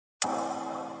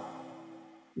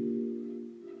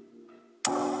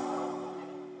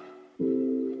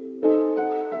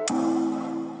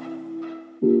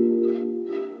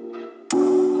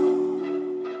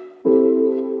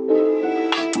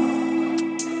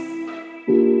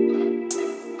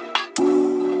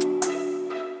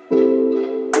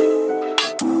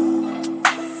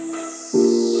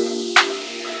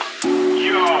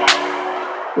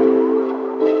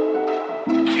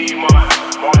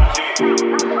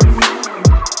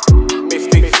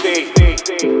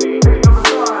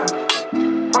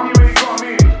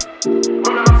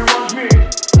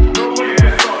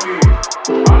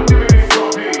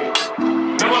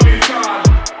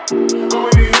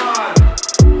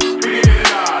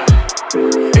Ain't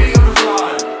on the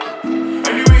fly.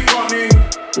 And you ain't got me.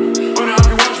 But now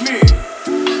you watch me.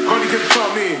 Can't get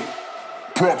stop me.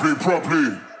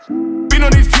 Properly. Been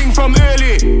on this thing from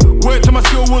early. Worked till my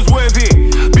skill was worthy.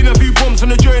 Been a few bumps on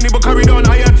the journey, but carried on,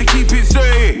 I had to keep it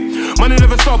sturdy. Man, I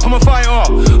never stop, I'm a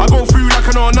fighter. I go through like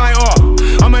an all-nighter.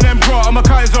 I'm an emperor, I'm a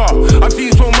Kaiser. I've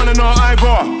seen so man and not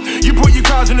either. You put your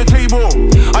cards on the table.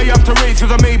 I have to raise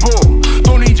cause I'm able.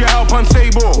 Don't need your help, I'm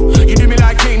stable. You do me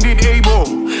like Cain did Abel.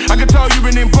 I can tell you're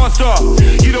an imposter.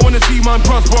 You don't wanna see man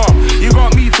prosper. You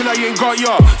got me till I ain't got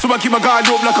ya. So I keep my guard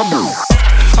up like I'm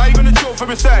I ain't gonna chill for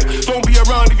a sec. Don't be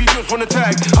around if you just wanna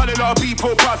tag. Had a lot of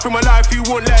people pass through my life who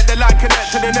won't let the line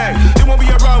connect to the neck. They won't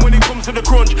be around when it comes to the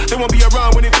crunch. They won't be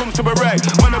around when it comes to a wreck.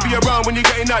 Wanna be around when you're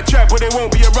getting that check, but they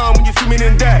won't be around when you're swimming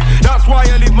in debt. That's why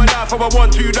I live my life how I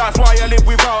want to. That's why I live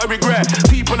without a regret.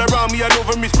 People around me I love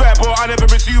and respect, but I never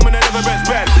assume and I never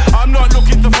respect. I'm not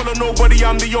looking to follow nobody.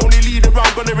 I'm the only leader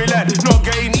I'm gonna relent. Not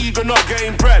getting eager, not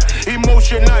getting bread.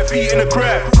 Emotion like feet in a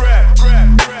crab.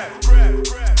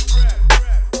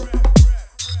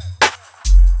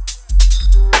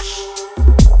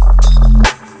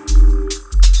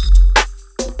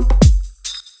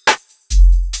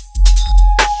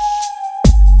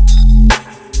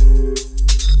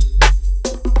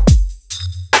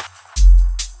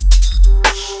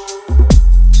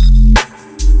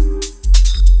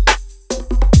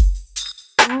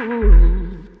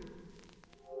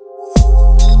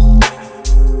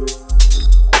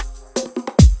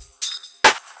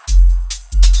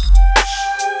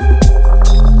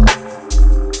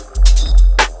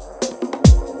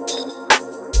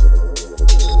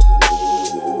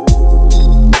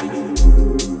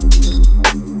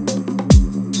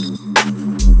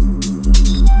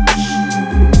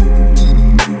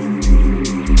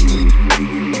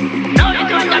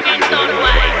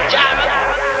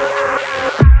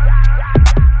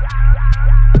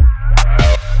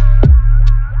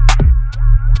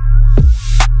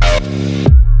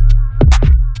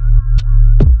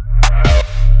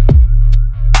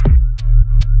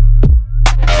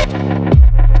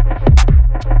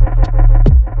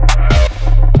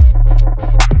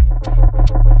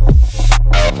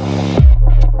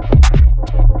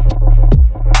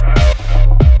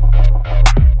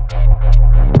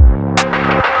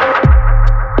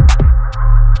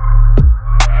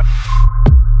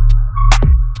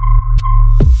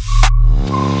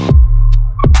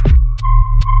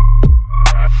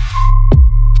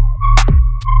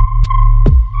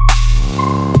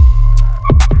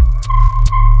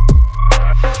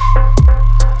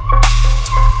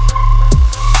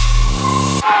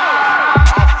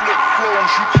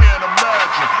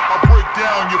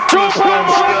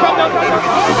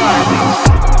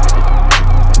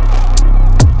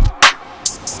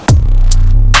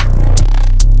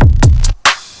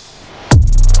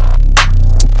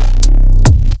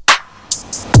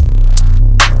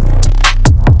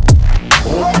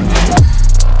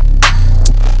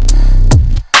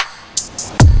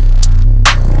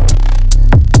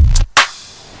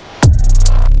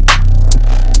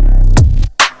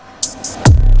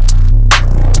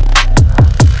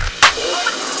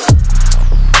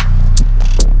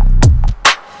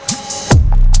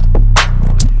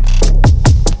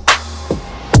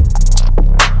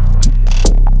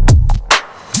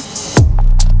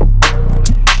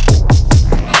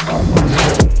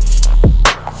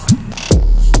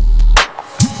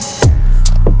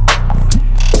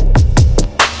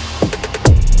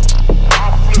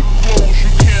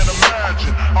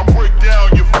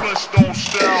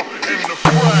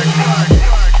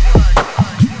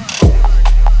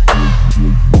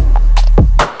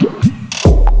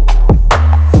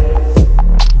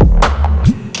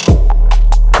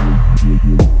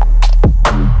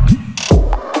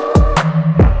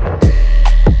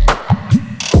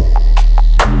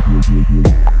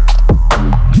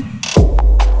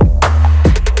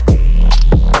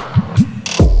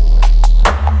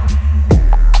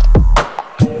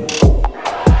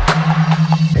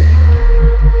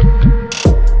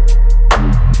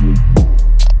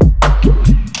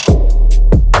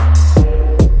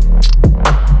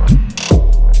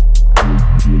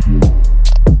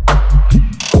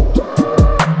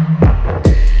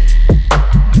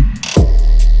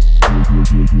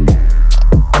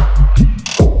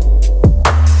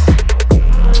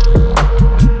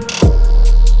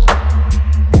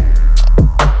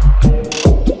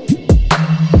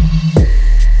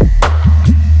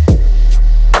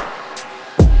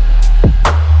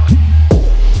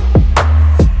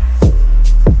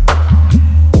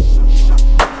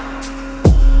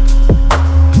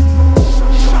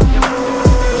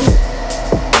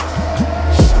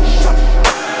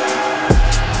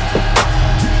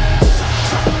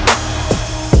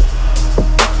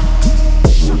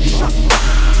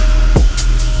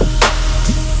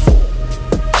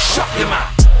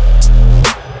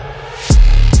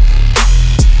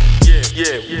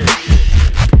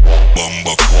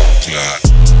 Bumba clat.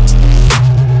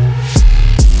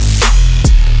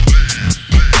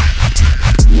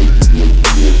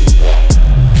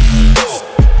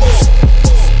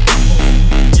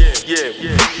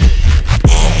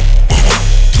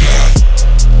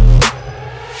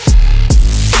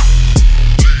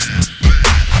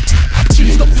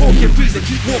 Stop talking, reason,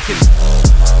 keep walking.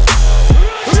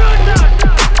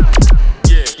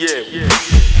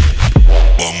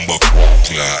 Bumba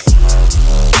clat.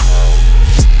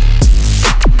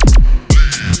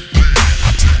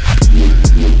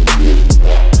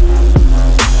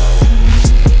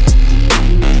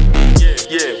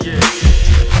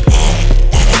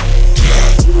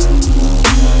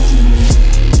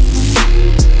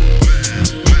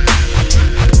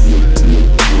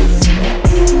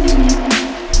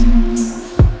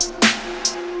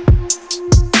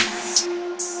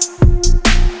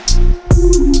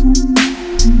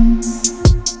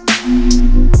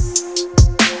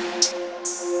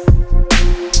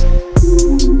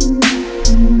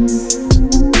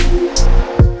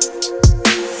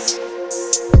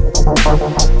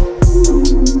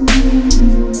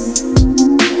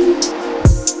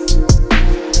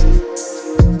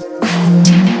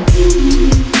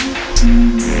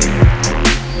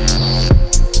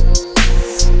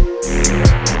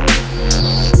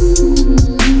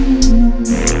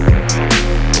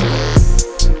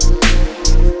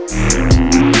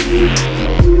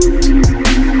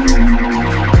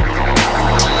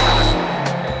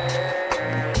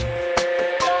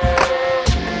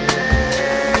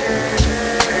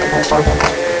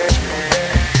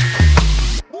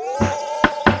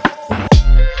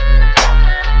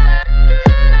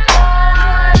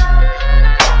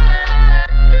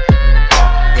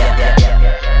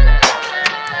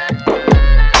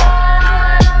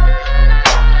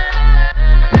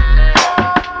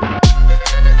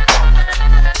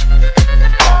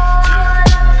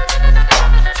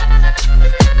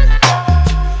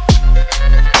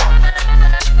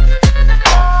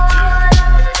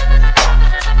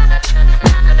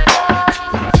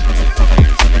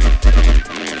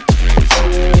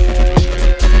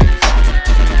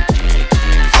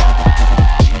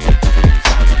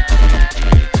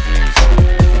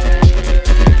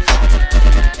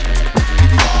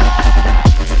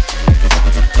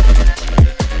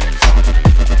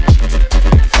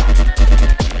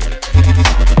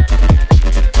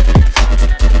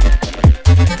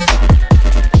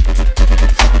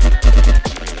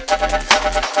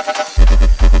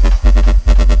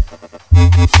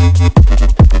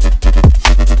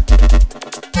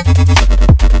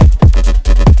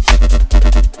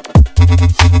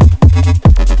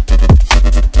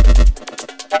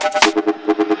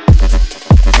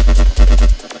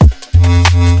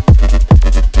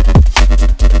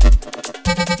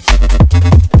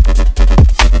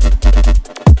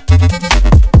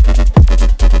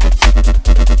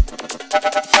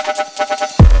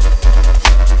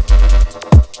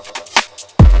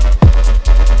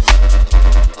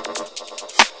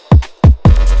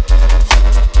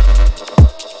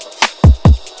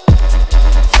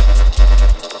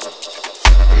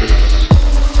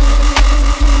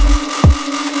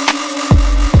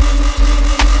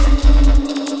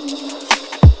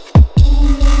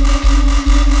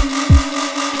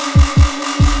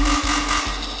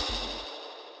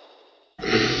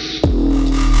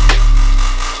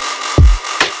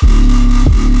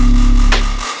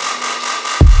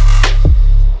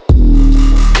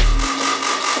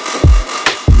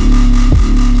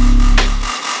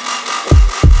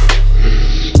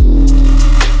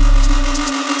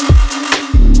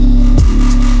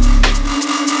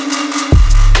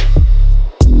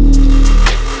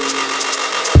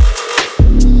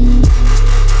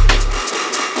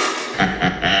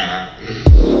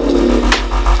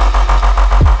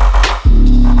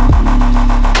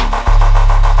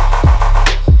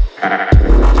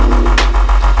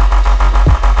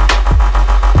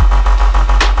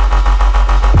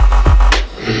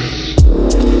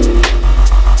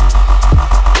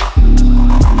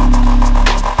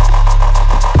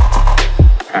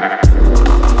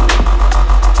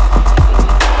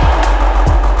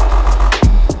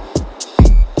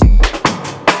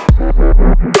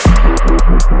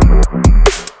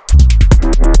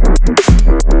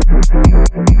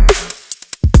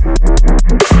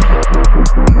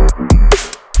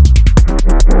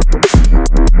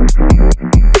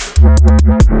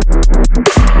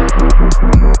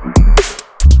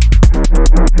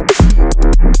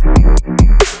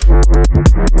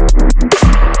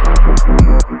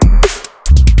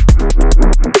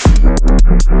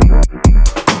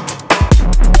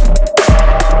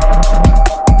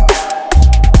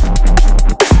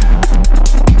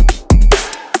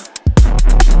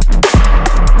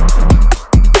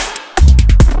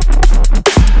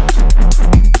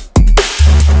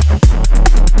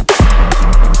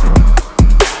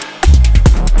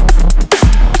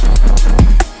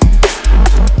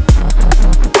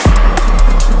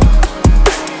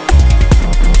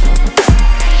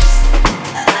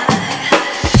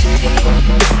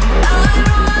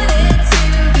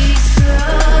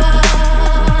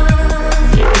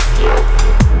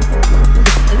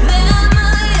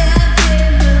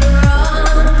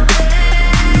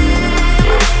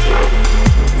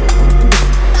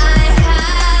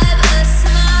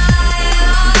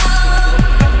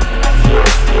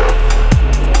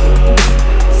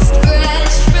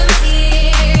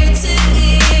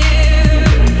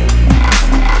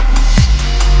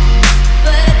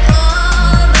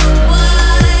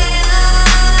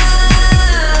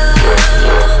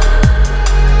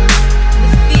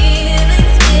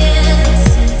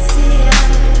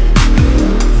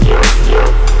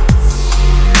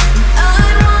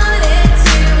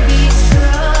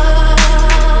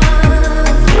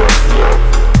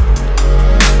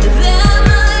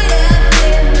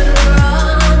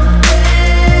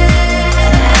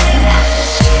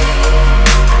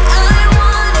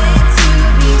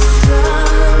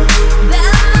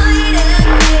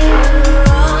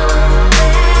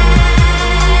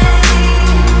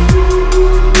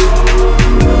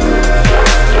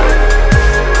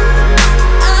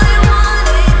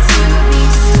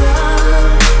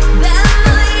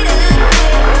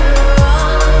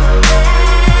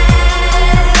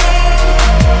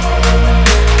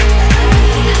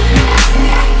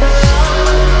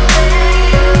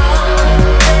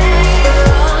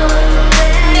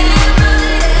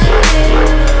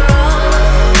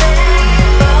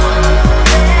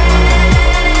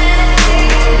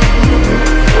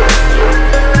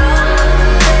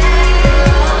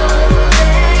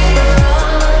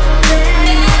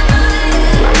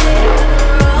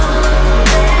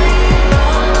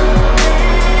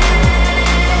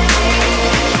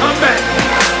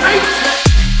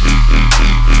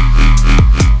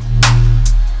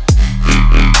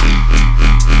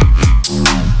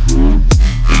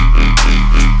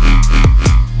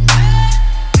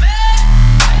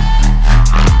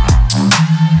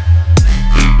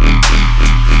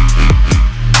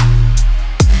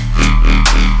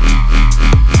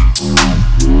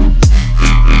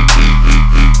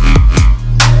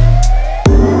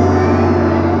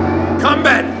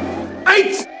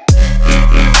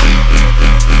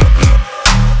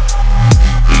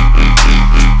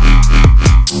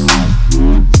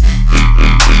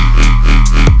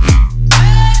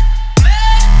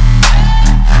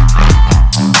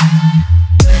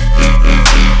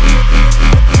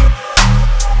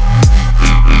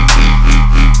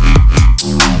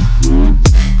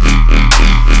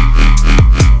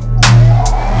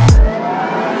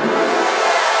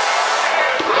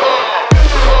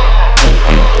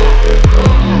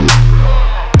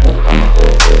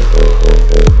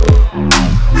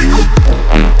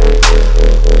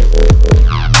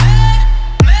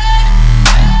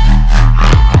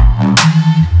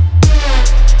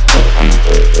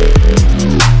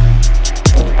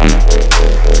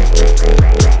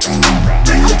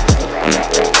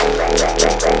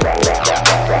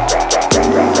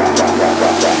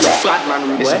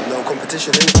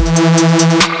 initially.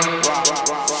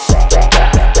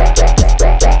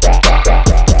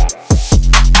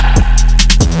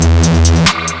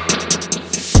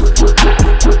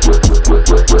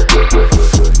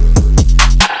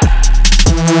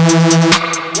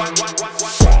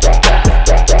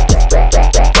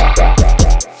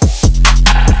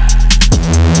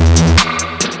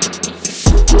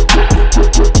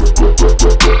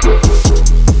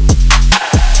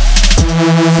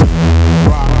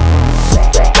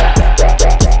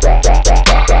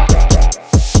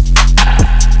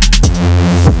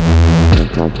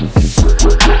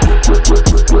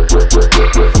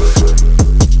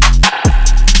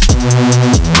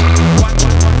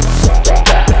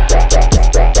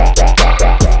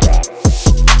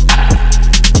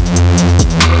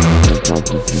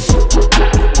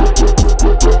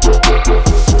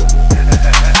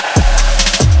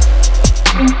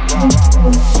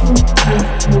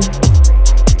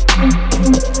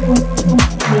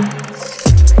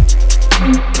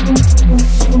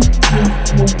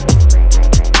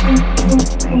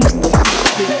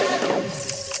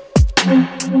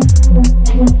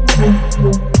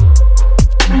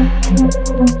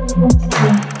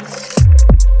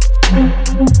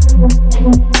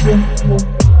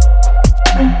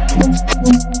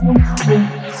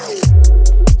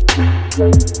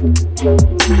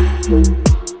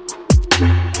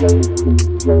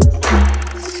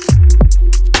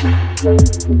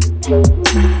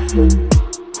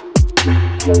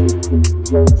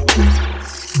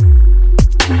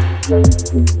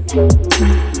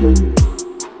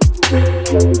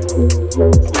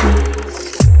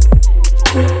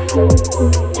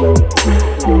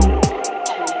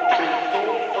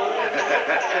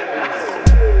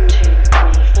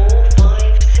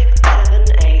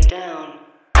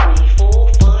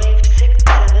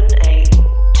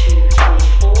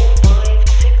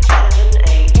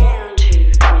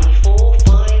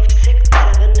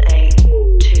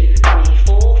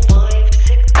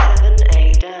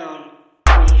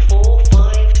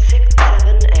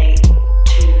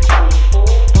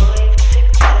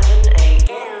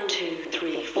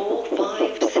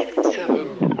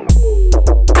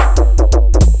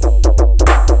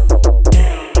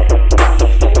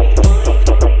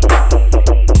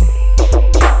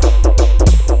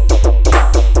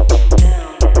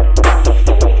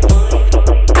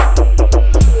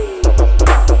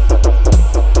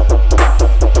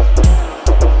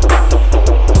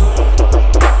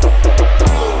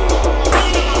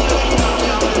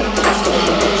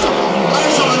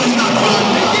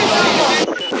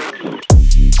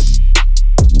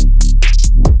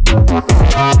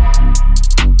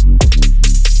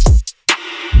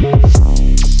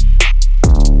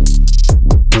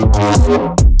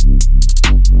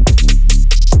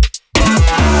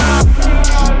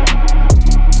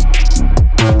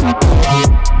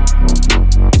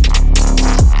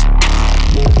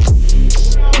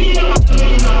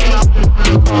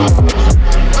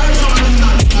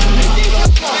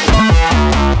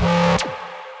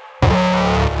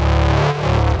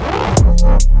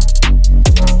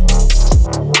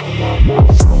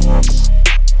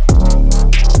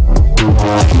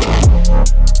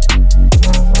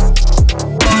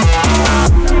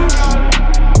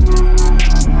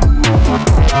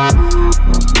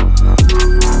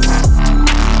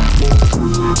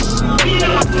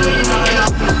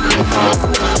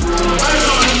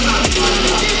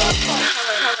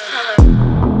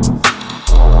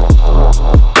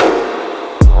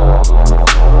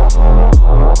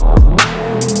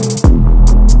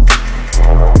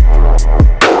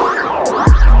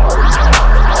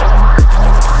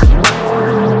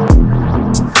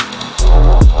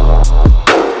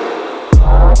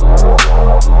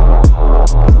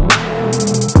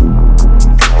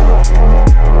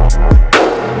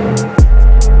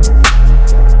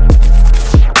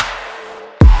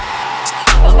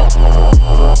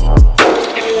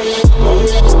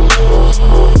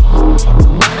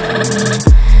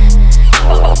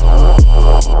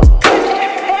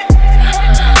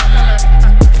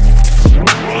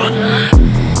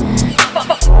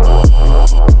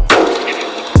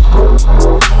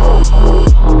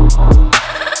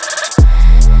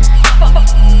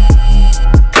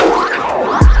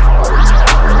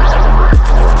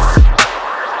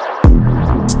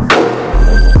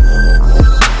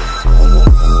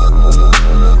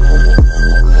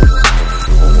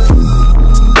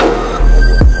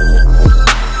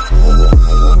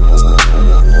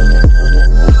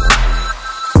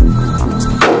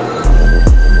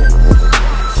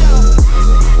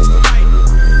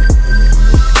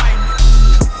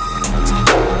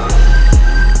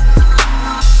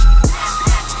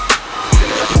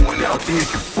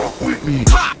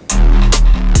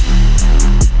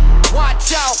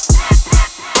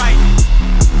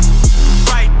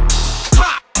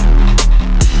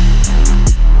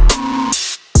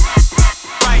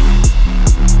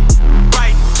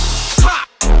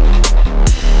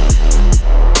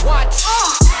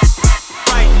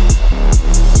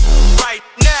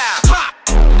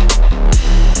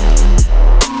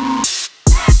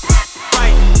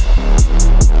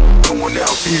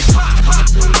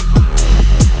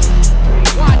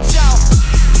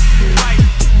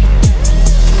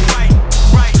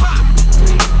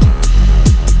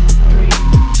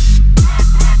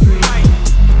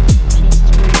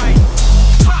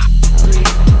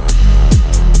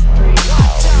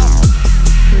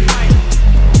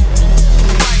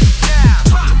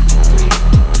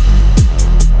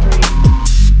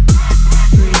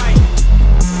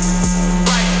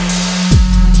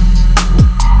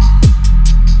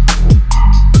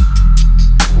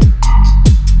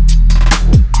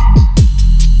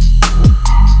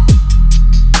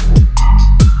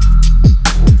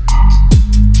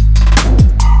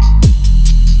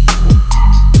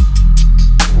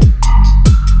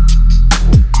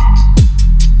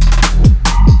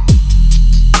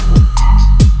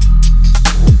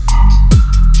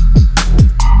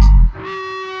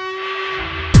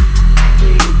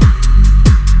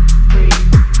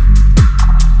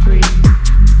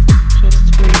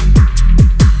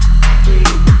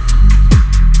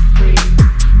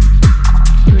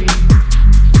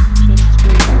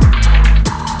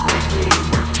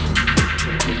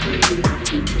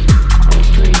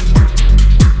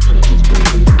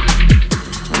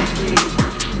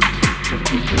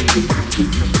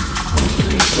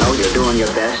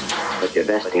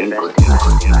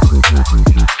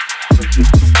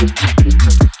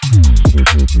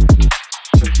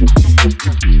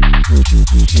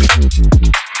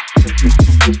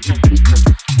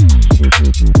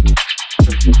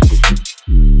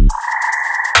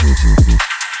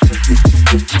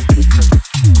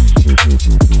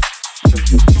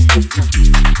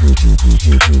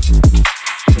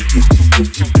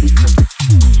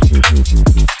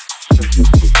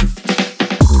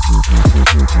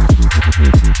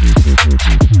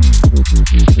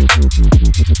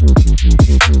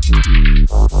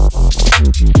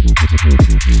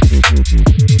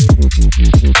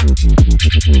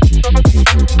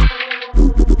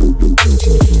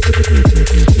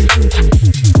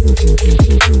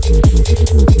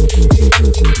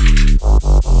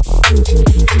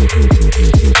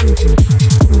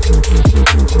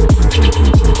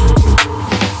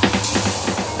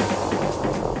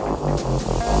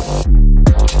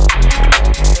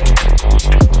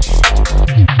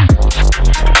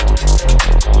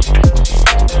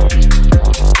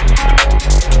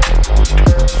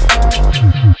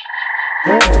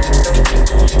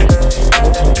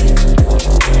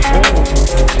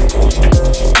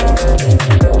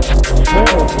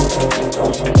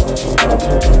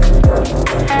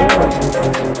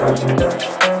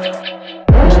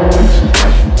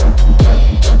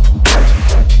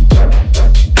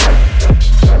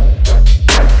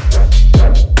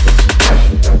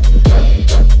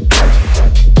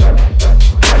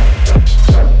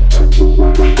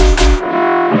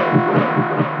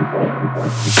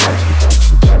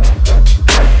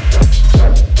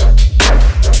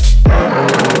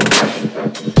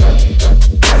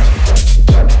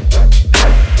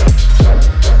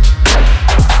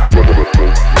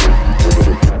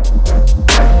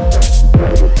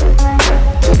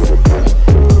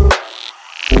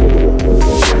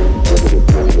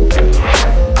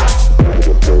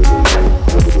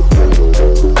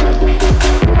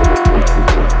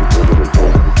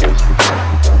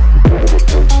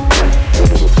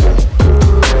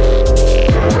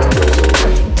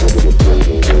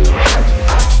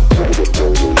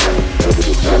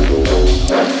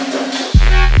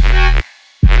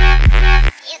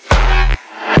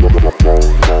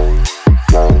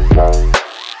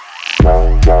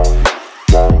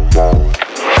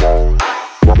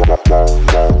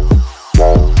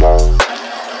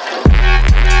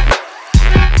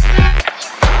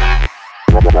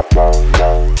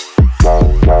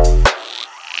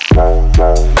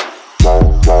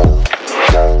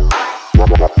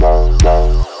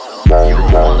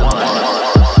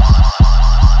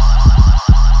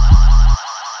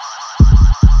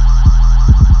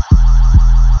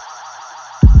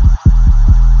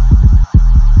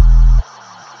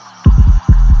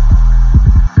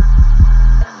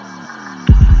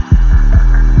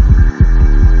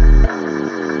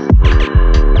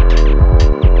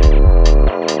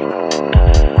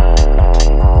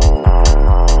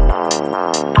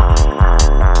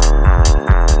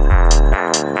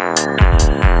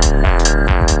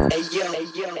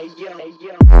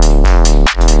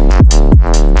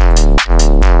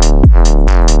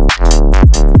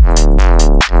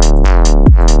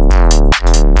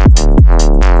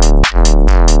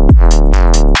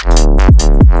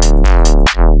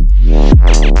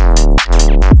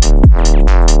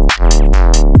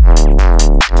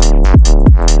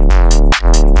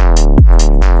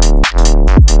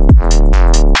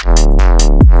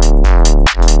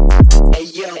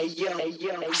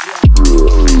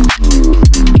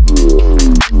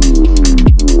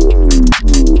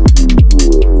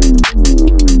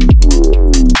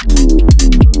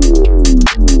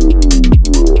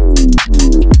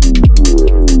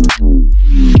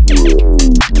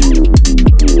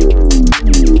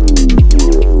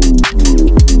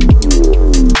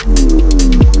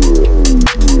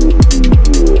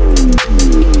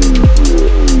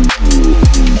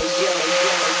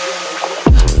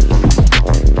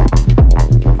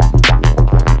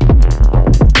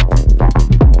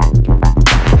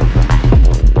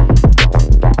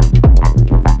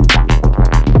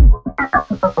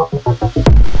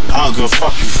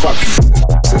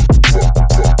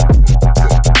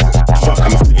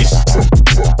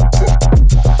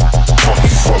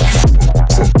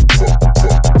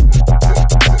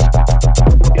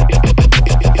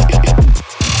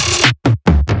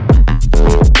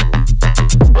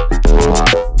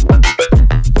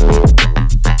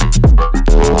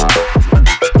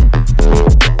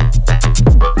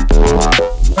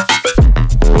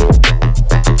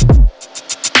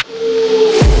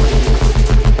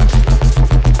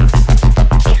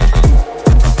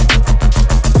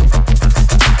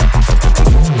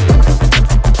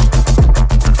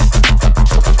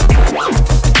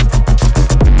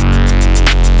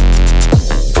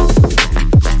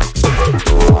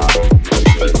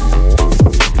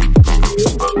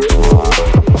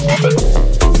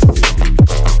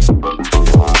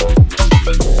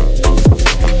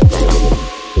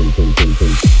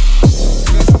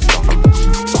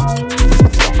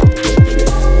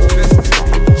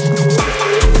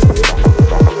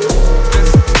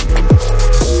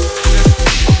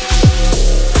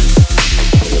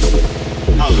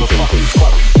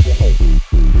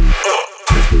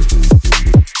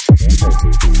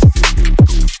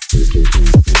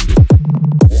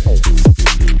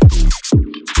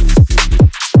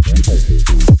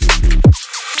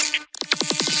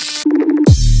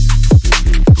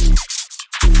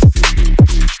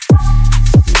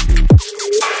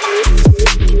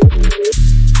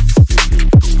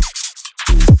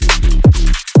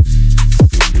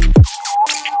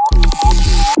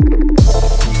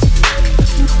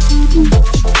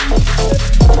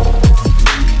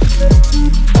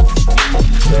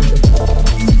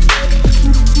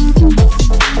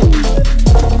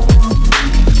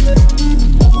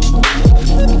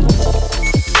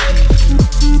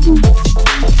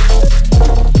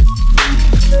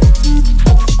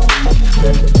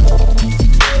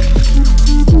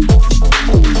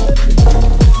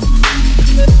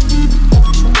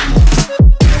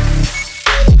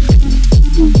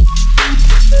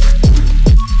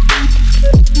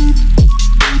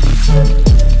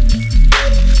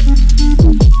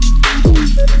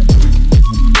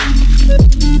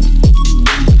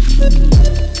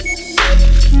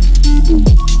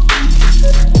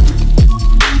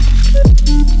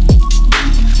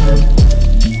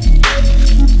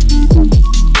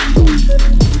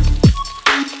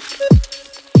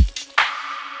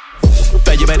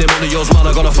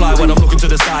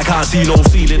 see no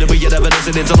ceiling, but you're never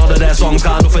listening to none of their songs.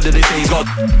 Can't nothing that they say's got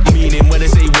meaning when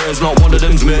they say words. Not one of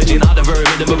them's merging. At the very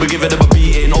minimum, we're giving them a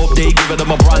beating. Update, giving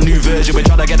them a brand new version. We're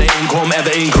trying to get the income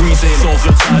ever increasing.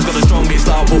 Self-liftide's got the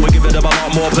strongest output. We're giving them a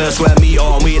lot more per square meter.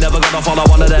 And we ain't never gonna follow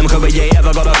one of them, cause we ain't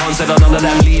ever gonna consider none of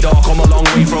them leader. Come a long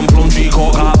way from Plumtree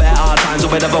Court, carpet, hard times,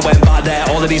 so we never went back there.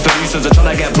 All of these producers are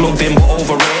trying to get plugged in, but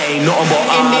over it ain't nothing but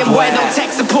hardware. No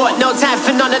tech support, no time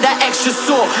for none of that extra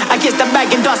sort. I guess the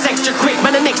bag and dust extra quick,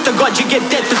 man, and next to God you get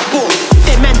dead to sport.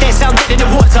 Dead man, they sound dead in the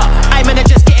water. I man, are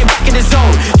just getting back in the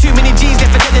zone. Too many G's, they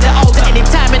forget that they're older. Any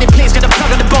time, any place, got a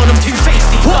plug on the bone, I'm too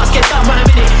feisty. Wars get done in a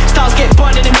minute, styles get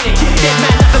burned in a minute. Dead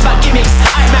man, nothing but gimmicks.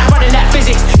 I man, running that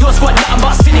physics. Your squad, nothing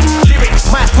but cynics. Lyrics,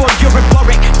 my fraud, you're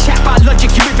rhetoric. Chat by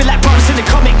logic, you moving like brothers in the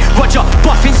comic. Roger,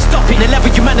 buffing, stopping. The level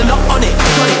you man are not on it.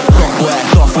 Got it.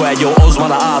 Software, yo, us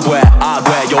man are hardware.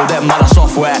 Hardware, yo, them man are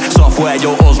software. Software,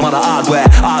 yo, us man are hardware.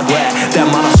 Hardware, them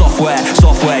man are software.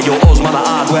 Software, yo, us man are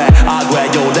hardware. Hardware,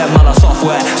 yo, them man are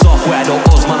software. Software, yo,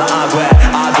 us man are hardware.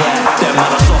 Hardware, them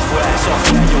man are software.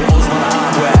 Software, yo, us man are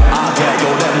hardware. Hardware,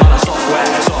 yo, them man are software.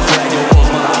 Software, yo, us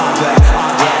man are hardware.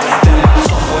 Hardware, them man are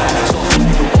software. Software,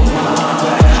 yo, us man are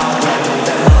hardware. Hardware, yo,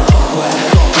 them man are software.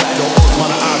 Software, yo, us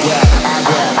man are hardware.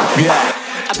 Hardware, yeah.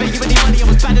 I bet you any money, I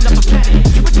was banding up a planet.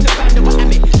 You went to the band, no, I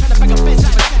am it. Trying to bag a fence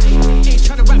like a cannon. Ain't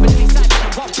trying to rap with any side, I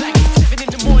rock black. 7 in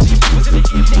the morning, was in the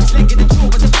gym, next leg in the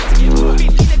tour, was about to get work. In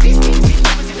the these things,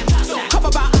 was in the last. Come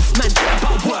about us, man,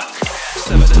 about work.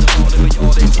 7 in the morning,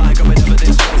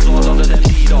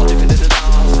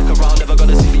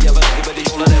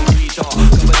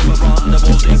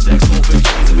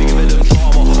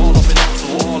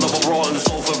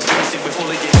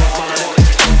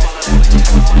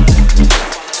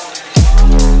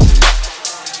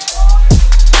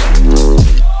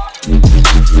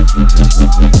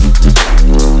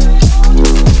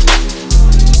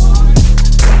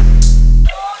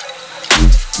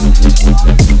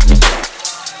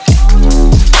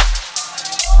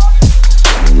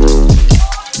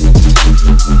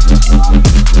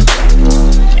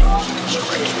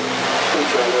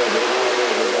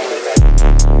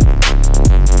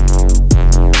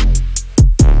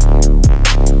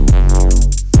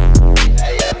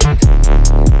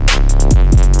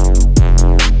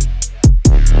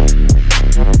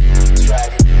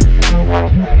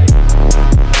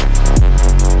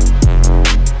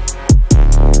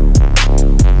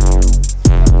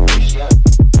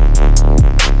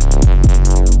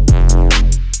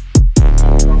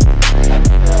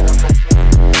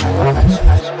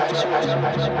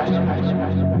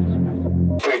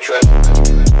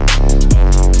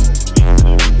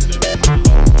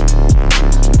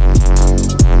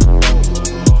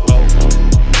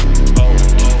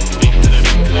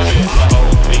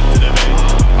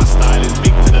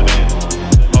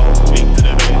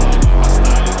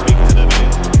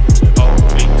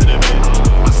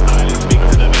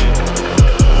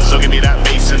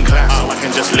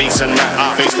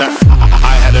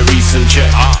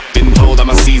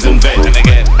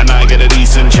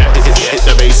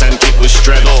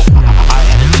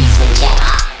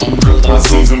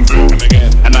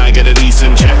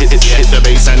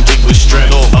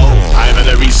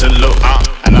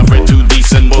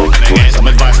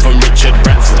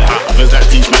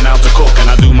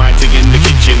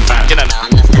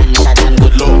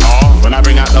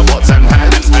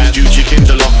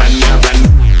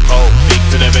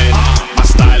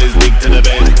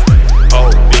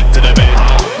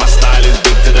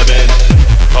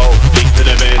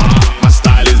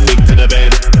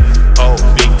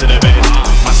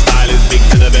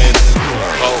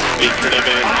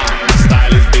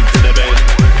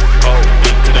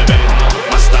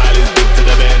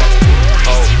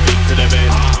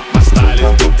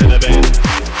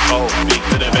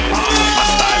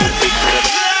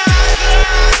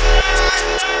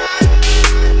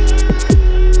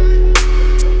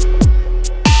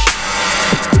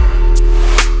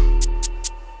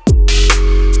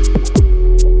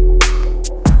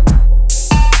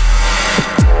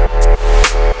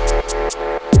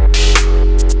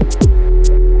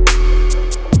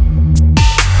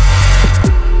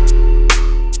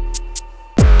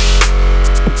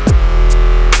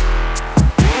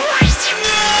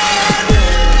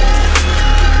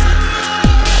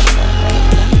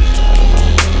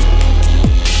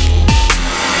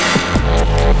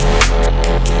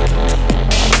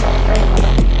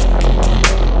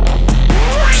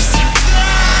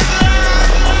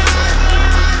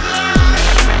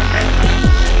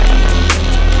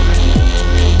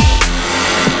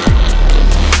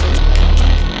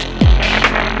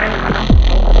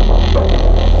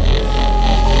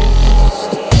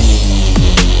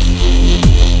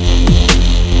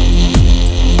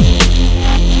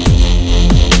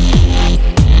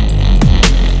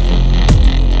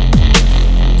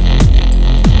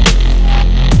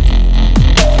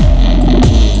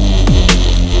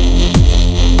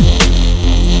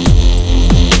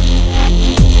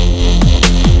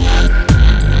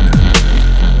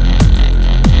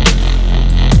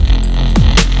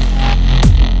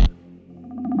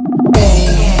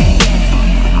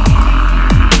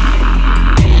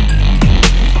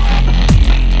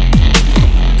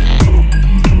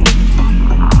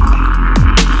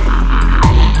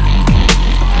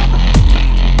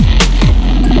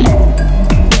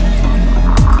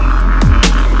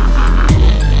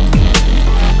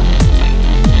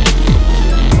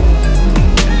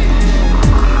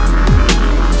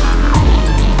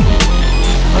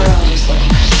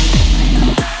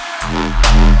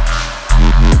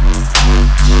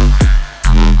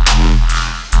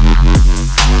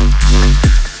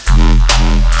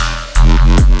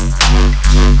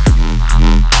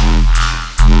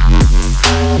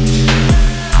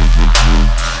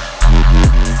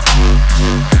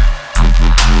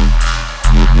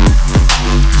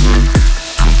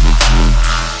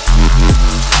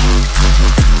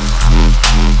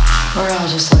 all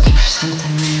just looking for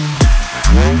something real.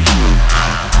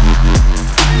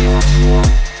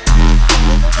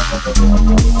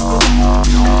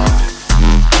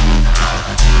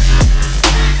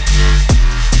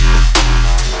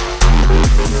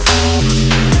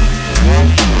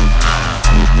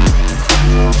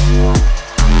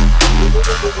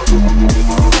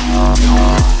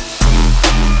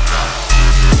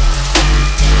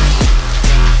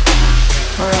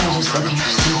 We're all just looking for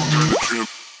something.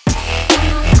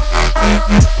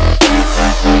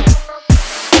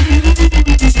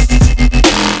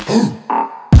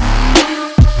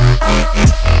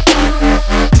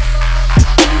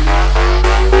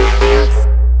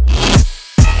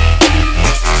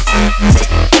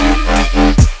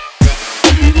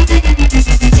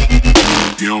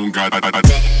 You don't got